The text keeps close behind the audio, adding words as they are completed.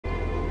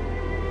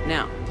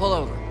Now, pull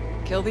over.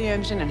 Kill the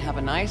engine and have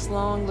a nice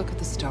long look at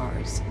the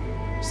stars.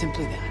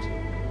 Simply that.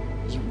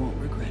 You won't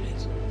regret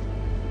it.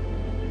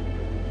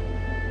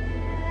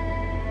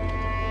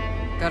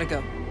 Gotta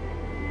go.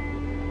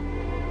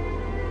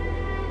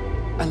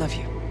 I love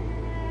you.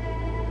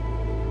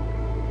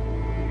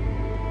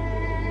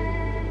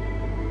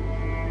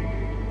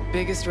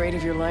 Biggest raid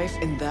of your life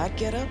in that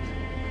getup?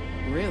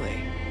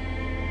 Really?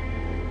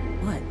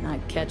 What, not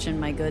catching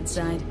my good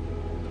side?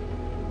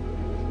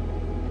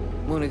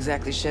 Won't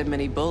exactly shed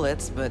many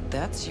bullets, but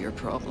that's your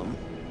problem.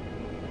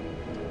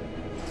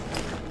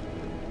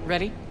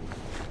 Ready?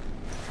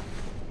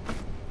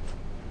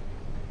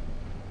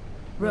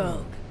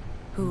 Rogue.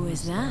 Who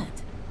is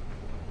that?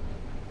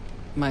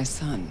 My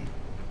son.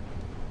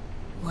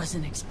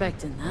 Wasn't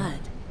expecting that.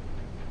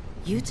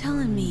 You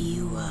telling me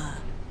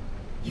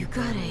you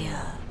got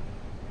a,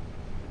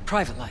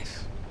 Private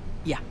life.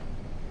 Yeah.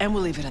 And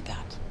we'll leave it at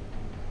that.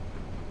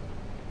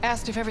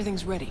 Asked if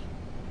everything's ready.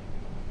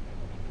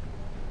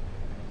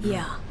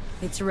 Yeah,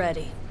 it's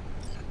ready.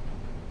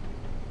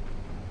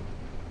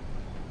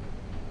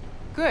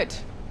 Good.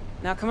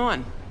 Now come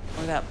on,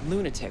 or that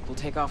lunatic will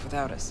take off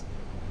without us.